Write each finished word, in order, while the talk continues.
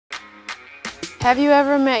Have you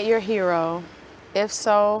ever met your hero? If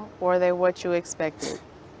so, were they what you expected?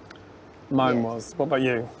 Mine was. What about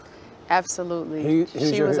you? Absolutely.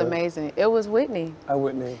 She was amazing. It was Whitney. Oh,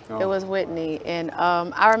 Whitney. Oh. It was Whitney. And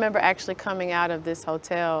I remember actually coming out of this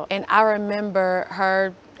hotel, and I remember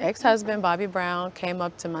her ex-husband, Bobby Brown, came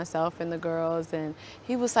up to myself and the girls, and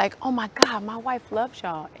he was like, oh my God, my wife loves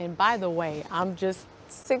y'all. And by the way, I'm just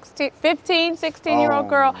 16-year-old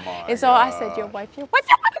girl. And so I said, your wife,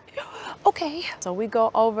 okay. So we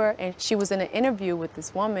go over, and she was in an interview with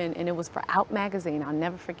this woman, and it was for Out magazine. I'll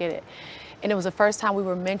never forget it. And it was the first time we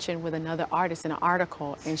were mentioned with another artist in an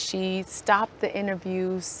article. And she stopped the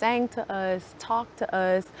interview, sang to us, talked to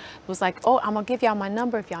us, was like, oh, I'm gonna give y'all my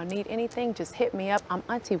number. If y'all need anything, just hit me up. I'm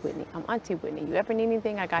Auntie Whitney. I'm Auntie Whitney. You ever need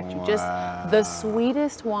anything, I got you. Wow. Just the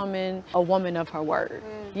sweetest woman, a woman of her word.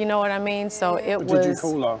 You know what I mean? So it was. Did you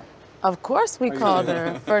call her? Of course we called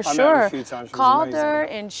her, for sure. I met her a few times. Called her,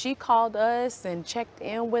 and she called us and checked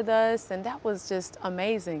in with us, and that was just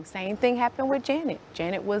amazing. Same thing happened with Janet.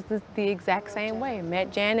 Janet was the exact same way.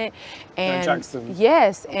 Met Janet, and Jackson.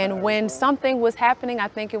 Yes, and when something was happening, I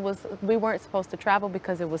think it was, we weren't supposed to travel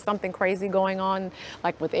because it was something crazy going on,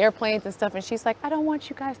 like with airplanes and stuff, and she's like, I don't want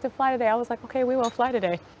you guys to fly today. I was like, okay, we won't fly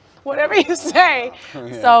today. Whatever you say.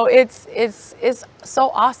 Yeah. So it's so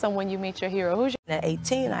awesome when you meet your hero. Who's your At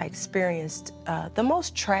 18, I experienced the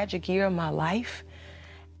most tragic year of my life,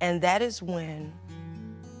 and that is when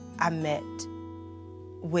I met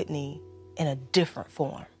Whitney in a different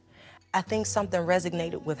form. I think something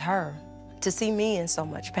resonated with her. To see me in so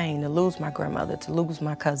much pain, to lose my grandmother, to lose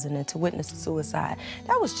my cousin, and to witness a suicide,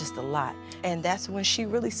 that was just a lot. And that's when she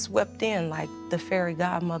really swept in like the fairy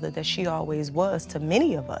godmother that she always was to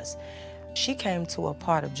many of us. She came to a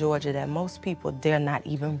part of Georgia that most people dare not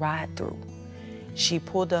even ride through. She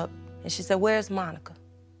pulled up and she said, where's Monica?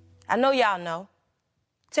 I know y'all know.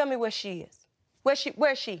 Tell me where she is.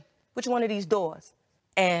 Where's she? Which one of these doors?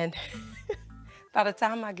 And by the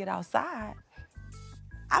time I get outside,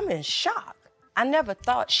 I'm in shock. I never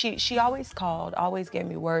thought, she always called, always gave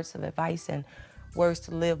me words of advice and words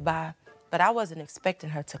to live by, but I wasn't expecting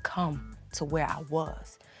her to come to where I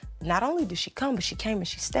was. Not only did she come, but she came and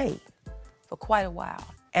she stayed for quite a while.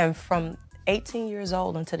 And from 18 years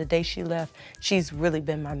old until the day she left, she's really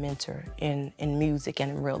been my mentor in music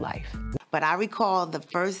and in real life. But I recall the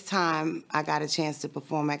first time I got a chance to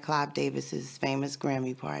perform at Clive Davis's famous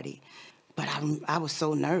Grammy party. But I was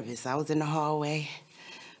so nervous. I was in the hallway.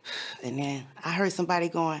 And then I heard somebody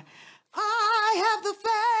going, I have the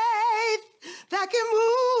faith that can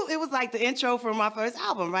move. It was like the intro from my first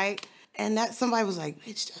album, right? And that somebody was like,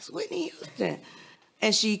 bitch, that's Whitney Houston.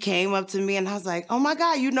 And she came up to me and I was like, oh my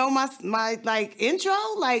God, you know my like intro?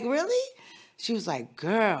 Like, really? She was like,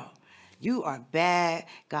 girl, you are bad.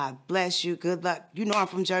 God bless you. Good luck. You know I'm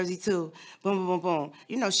from Jersey too. Boom, boom, boom, boom.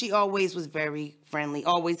 You know, she always was very friendly,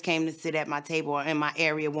 always came to sit at my table or in my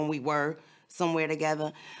area when we were somewhere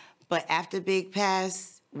together. But after Big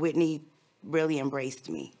passed, Whitney really embraced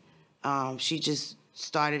me. She just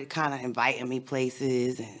started kind of inviting me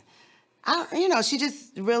places, and you know, she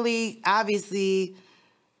just really obviously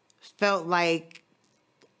felt like,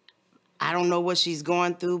 I don't know what she's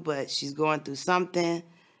going through, but she's going through something,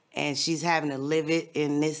 and she's having to live it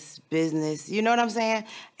in this business. You know what I'm saying?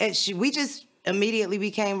 And we just immediately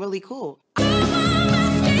became really cool.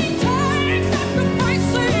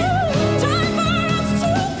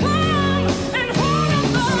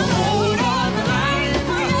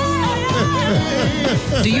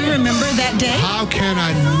 Do you remember that day? How can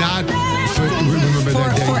I not remember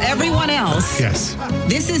that day? For everyone else, yes.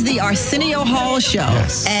 This is the Arsenio Hall show.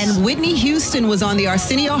 Yes. And Whitney Houston was on the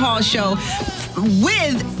Arsenio Hall show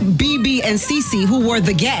with Bebe and Cece, who were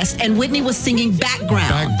the guests, and Whitney was singing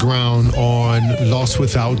background on Lost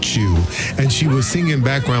Without You, and she was singing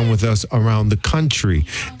background with us around the country,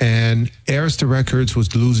 and Arista Records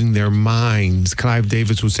was losing their minds. Clive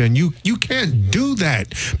Davis was saying, you can't do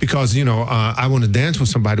that, because, you know, I Want to Dance with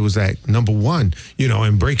Somebody was at #1, you know,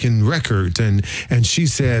 and breaking records, and she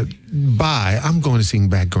said, bye, I'm going to sing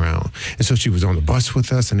background. And so she was on the bus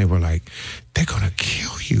with us, and they were like, they're going to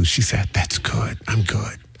kill you. She said, that's good. I'm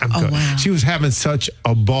good. I'm good. Wow. She was having such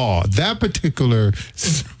a ball. That particular,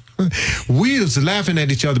 we was laughing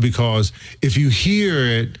at each other because if you hear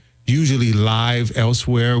it usually live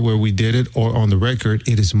elsewhere where we did it or on the record,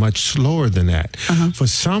 it is much slower than that. For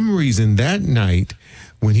some reason, that night,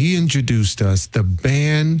 when he introduced us, the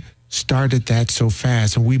band started that so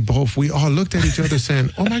fast, and we all looked at each other saying,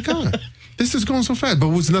 oh my God, this is going so fast. But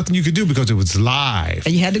there was nothing you could do because it was live.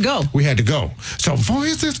 And you had to go. We had to go. So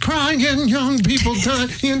voices crying and young people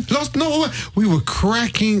dying, lost nowhere. We were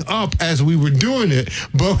cracking up as we were doing it,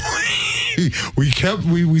 but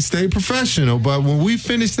we stayed professional. But when we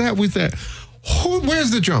finished that, we said,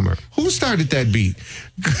 where's the drummer? Who started that beat?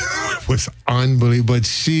 It was unbelievable. But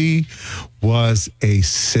she was a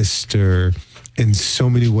sister in so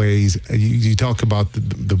many ways. You talk about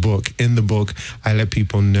the book. In the book, I let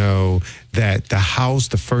people know that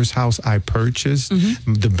the first house I purchased,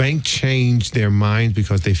 the bank changed their mind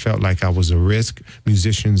because they felt like I was a risk.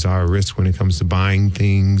 Musicians are a risk when it comes to buying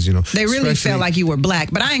things, you know. They really felt like you were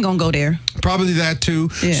black, but I ain't gonna go there. Probably that too.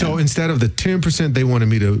 Yeah. So instead of the 10%, they wanted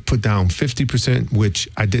me to put down 50%, which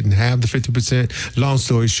I didn't have the 50%. Long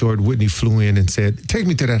story short, Whitney flew in and said, take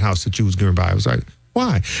me to that house that you was gonna buy. I was like,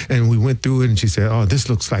 why? And we went through it, and she said, oh, this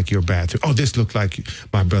looks like your bathroom. Oh, this looked like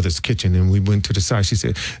my brother's kitchen. And we went to the side. She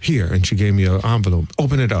said, here. And she gave me an envelope.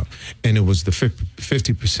 Open it up. And it was the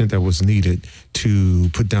 50% that was needed to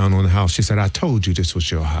put down on the house. She said, I told you this was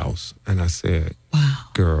your house. And I said, wow.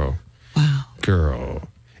 Girl,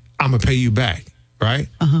 I'm going to pay you back, right?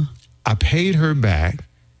 I paid her back.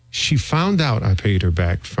 She found out I paid her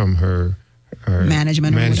back from her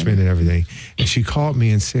management and everything. And she called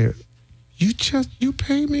me and said, you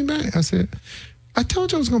paid me back? I said, I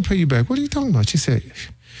told you I was going to pay you back. What are you talking about? She said,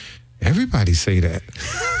 everybody say that.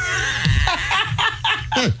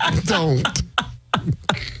 Don't.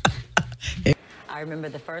 I remember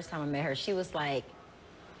the first time I met her, she was like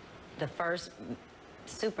the first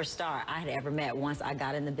superstar I had ever met once I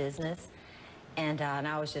got in the business. And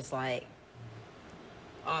I was just like,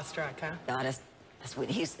 Awestruck, huh? oh, that's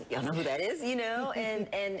Whitney Houston. Y'all know who that is, you know?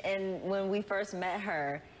 And when we first met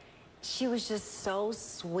her, she was just so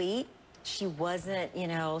sweet. She wasn't, you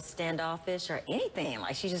know, standoffish or anything.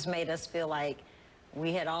 Like, she just made us feel like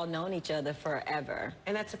we had all known each other forever.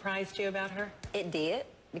 And that surprised you about her? It did,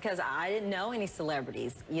 because I didn't know any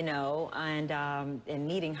celebrities, you know, and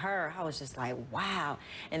meeting her, I was just like, wow.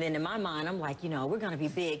 And then in my mind, I'm like, you know, we're gonna be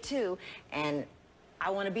big too, and I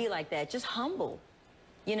wanna be like that, just humble.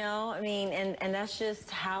 You know, I mean, and that's just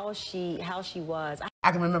how she was.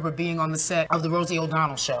 I can remember being on the set of the Rosie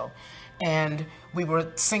O'Donnell show, and we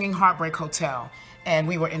were singing Heartbreak Hotel, and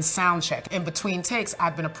we were in sound check. In between takes,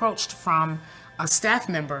 I'd been approached from a staff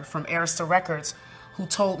member from Arista Records who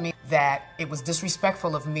told me that it was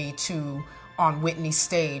disrespectful of me to, on Whitney's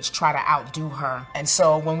stage, try to outdo her. And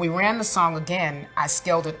so when we ran the song again, I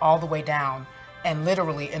scaled it all the way down, and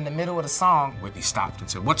literally in the middle of the song, Whitney stopped and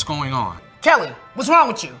said, what's going on? Kelly, what's wrong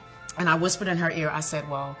with you? And I whispered in her ear, I said,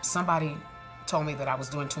 well, somebody told me that I was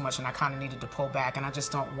doing too much and I kind of needed to pull back, and I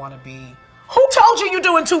just don't want to be... Who told you you're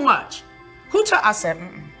doing too much? I said,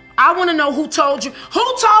 I want to know who told you.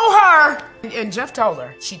 Who told her? And Jeff told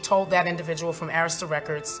her. She told that individual from Arista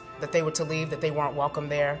Records that they were to leave, that they weren't welcome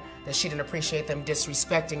there, that she didn't appreciate them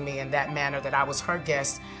disrespecting me in that manner, that I was her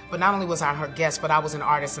guest. But not only was I her guest, but I was an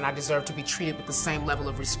artist, and I deserved to be treated with the same level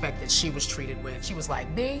of respect that she was treated with. She was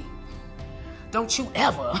like, B, don't you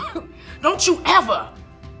ever.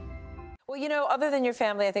 Well, you know, other than your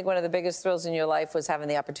family, I think one of the biggest thrills in your life was having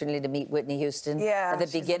the opportunity to meet Whitney Houston at the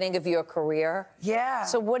beginning of your career. Yeah.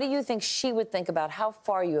 So what do you think she would think about how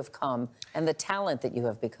far you have come and the talent that you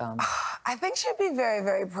have become? I think she'd be very,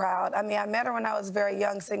 very proud. I mean, I met her when I was very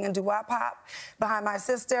young singing doo-wop pop behind my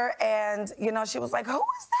sister, and, you know, she was like, who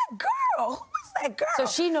is that girl? Who is that girl? So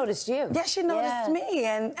she noticed you. Yeah, she noticed me.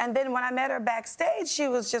 And then when I met her backstage, she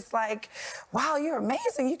was just like, wow, you're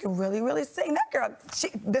amazing. You can really, really sing. That girl,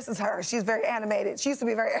 this is her. She's very animated. She used to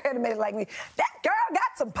be very animated like me. That girl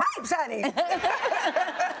got some pipes, honey. And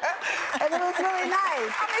it was really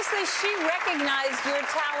nice. Obviously, she recognized your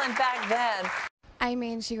talent back then. I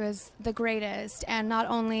mean, she was the greatest, and not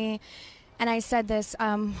only, and I said this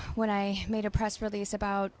when I made a press release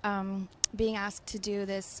about being asked to do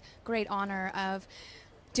this great honor of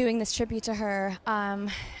doing this tribute to her.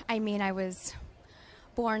 I mean, I was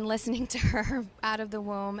born listening to her out of the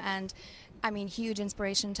womb, and I mean, huge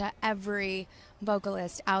inspiration to every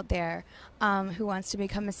vocalist out there who wants to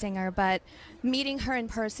become a singer. But meeting her in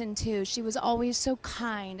person too, she was always so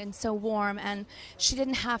kind and so warm, and she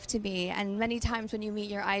didn't have to be. And many times when you meet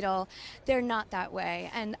your idol, they're not that way.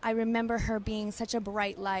 And I remember her being such a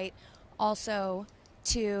bright light also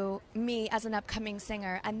to me as an upcoming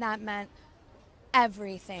singer, and that meant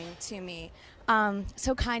everything to me.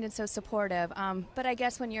 So kind and so supportive. But I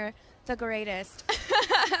guess when you're the greatest,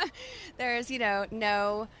 there's, you know,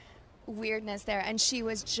 no weirdness there, and she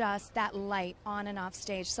was just that light on and off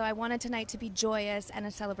stage. So I wanted tonight to be joyous and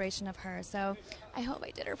a celebration of her. So I hope I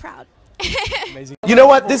did her proud. Amazing. You know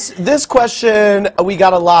what? This question we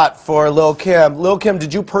got a lot for Lil Kim. Lil Kim,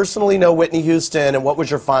 did you personally know Whitney Houston, and what was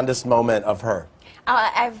your fondest moment of her?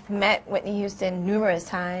 I've met Whitney Houston numerous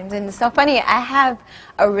times, and it's so funny. I have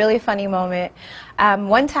a really funny moment.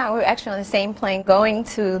 One time we were actually on the same plane going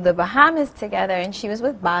to the Bahamas together, and she was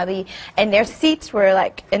with Bobby, and their seats were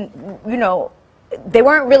like, you know, they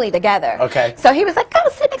weren't really together. Okay. So he was like, go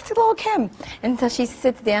sit next to Lil Kim. And so she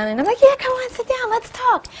sits down, and I'm like, yeah, come on, sit down, let's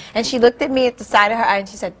talk. And she looked at me at the side of her eye, and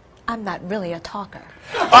she said, I'm not really a talker.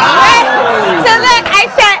 Right? So look, I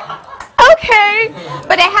said, okay,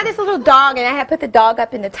 but I had this little dog, and I had put the dog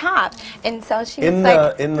up in the top, and so she was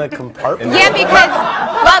like, in the compartment. yeah, because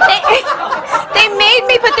well, they made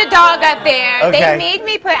me put the dog up there. Okay. They made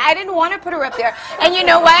me put. I didn't want to put her up there, and you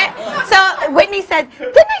know what? So Whitney said,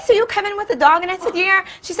 "Didn't I see you come in with the dog?" And I said, "Yeah."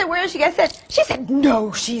 She said, "Where is she?" I said, "She said,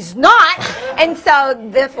 no, she's not." And so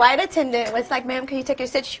the flight attendant was like, "Ma'am, can you take your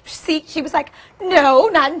seat?" She was like, "No,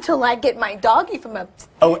 not until I get my doggie from up."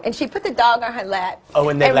 Oh. And she put the dog on her lap. Oh,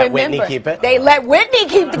 and they let Whitney keep it? They let Whitney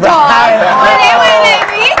keep the dog. But they wouldn't let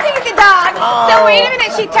me keep the dog. Oh. So wait a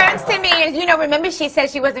minute, she turns to me, and you know, remember she said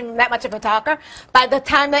she wasn't that much of a talker? By the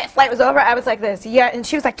time that flight was over, I was like this, yeah, and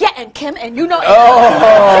she was like, yeah, and Kim, and you know. She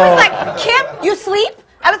was like, Kim, you sleep?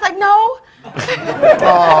 I was like, no.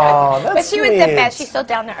 Oh, that's But she was the best. She's so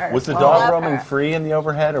down to earth. Was the dog roaming free in the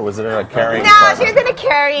overhead, or was it in a carrying? No, she was in a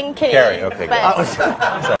carrying cage. Carry, okay,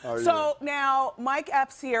 but- So now, Mike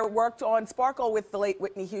Epps here worked on Sparkle with the late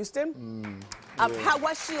Whitney Houston. How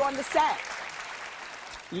was she on the set?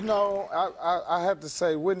 You know, I have to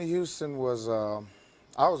say, Whitney Houston was,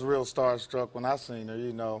 I was real starstruck when I seen her,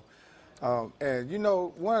 you know. And, you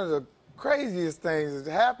know, one of the craziest things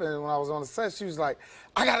that happened when I was on the set, she was like,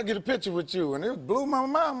 I got to get a picture with you. And it blew my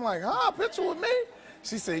mind. I'm like, huh, a picture with me?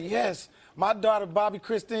 She said, yes. My daughter, Bobby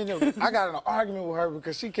Christina, I got in an argument with her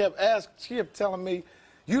because she kept telling me,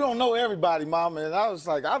 you don't know everybody, Mama. And I was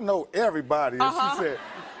like, I know everybody. And she said,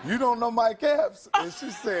 you don't know Mike Epps? And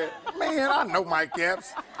she said, man, I know Mike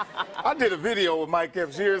Epps. I did a video with Mike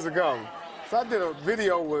Epps years ago. So I did a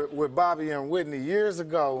video with Bobby and Whitney years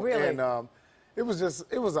ago. Really? And it was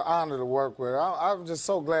an honor to work with her. I'm just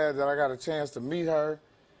so glad that I got a chance to meet her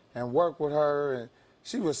and work with her. And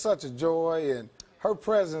she was such a joy, and her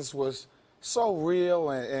presence was so real.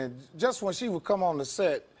 And just when she would come on the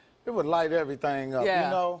set, it would light everything up, you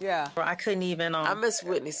know? Yeah. I couldn't even. I miss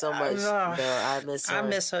Whitney so much. I miss her. I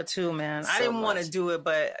miss her too, man. So I didn't want much. to do it,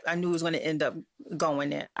 but I knew it was going to end up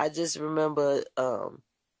going there. I just remember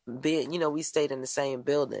being, you know, we stayed in the same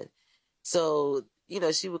building. So, you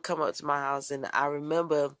know, she would come up to my house, and I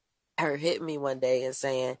remember her hitting me one day and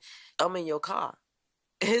saying, I'm in your car.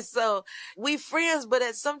 And so we friends, but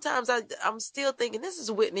sometimes I'm still thinking, this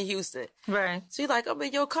is Whitney Houston. Right. She's like, I'm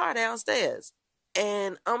in your car downstairs,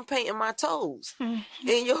 and I'm painting my toes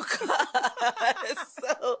in your car.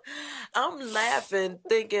 So I'm laughing,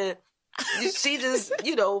 thinking, she just,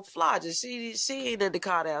 you know, flogged. She ain't in the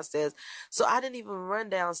car downstairs. So I didn't even run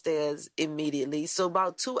downstairs immediately. So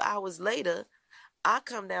about 2 hours later, I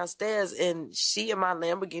come downstairs, and she in my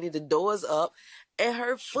Lamborghini, the doors up, and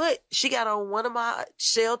her foot, she got on one of my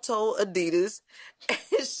shell-toe Adidas,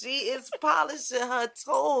 and she is polishing her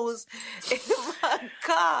toes in my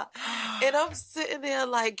car. And I'm sitting there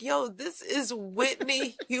like, yo, this is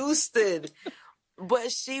Whitney Houston.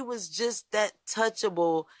 But she was just that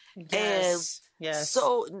touchable. Yes. And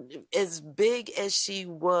so as big as she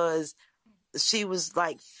was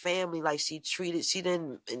like family. Like she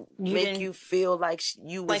didn't make you feel like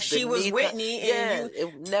you was like she was beneath Whitney. her.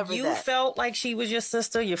 And you felt like she was your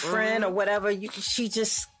sister, your friend, or whatever. She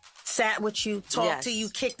just sat with you, talked to you,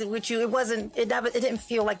 kicked it with you. It didn't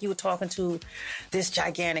feel like you were talking to this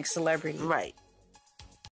gigantic celebrity. Right.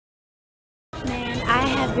 Man, I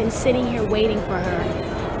have been sitting here waiting for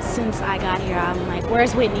her since I got here. I'm like,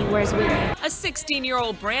 where's Whitney? Where's Whitney? A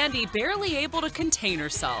 16-year-old Brandy barely able to contain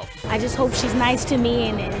herself. I just hope she's nice to me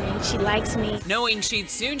and she likes me. Knowing she'd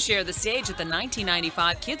soon share the stage at the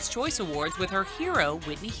 1995 Kids' Choice Awards with her hero,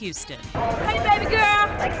 Whitney Houston. Hey, baby girl!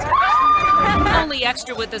 Only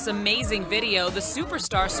extra with this amazing video, the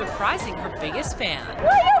superstar surprising her biggest fan.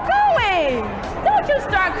 Where you going? Don't you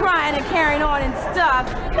start crying and carrying on and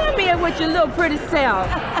stuff. Come here with your little pretty self.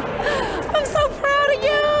 I'm so proud of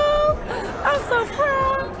you. I'm so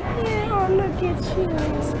proud. Yeah, oh, look at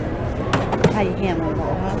you. How you handling it,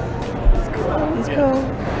 huh? It's cool. It's cool.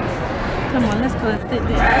 Come on, let's go and sit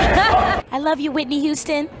there. I love you, Whitney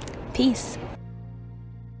Houston. Peace.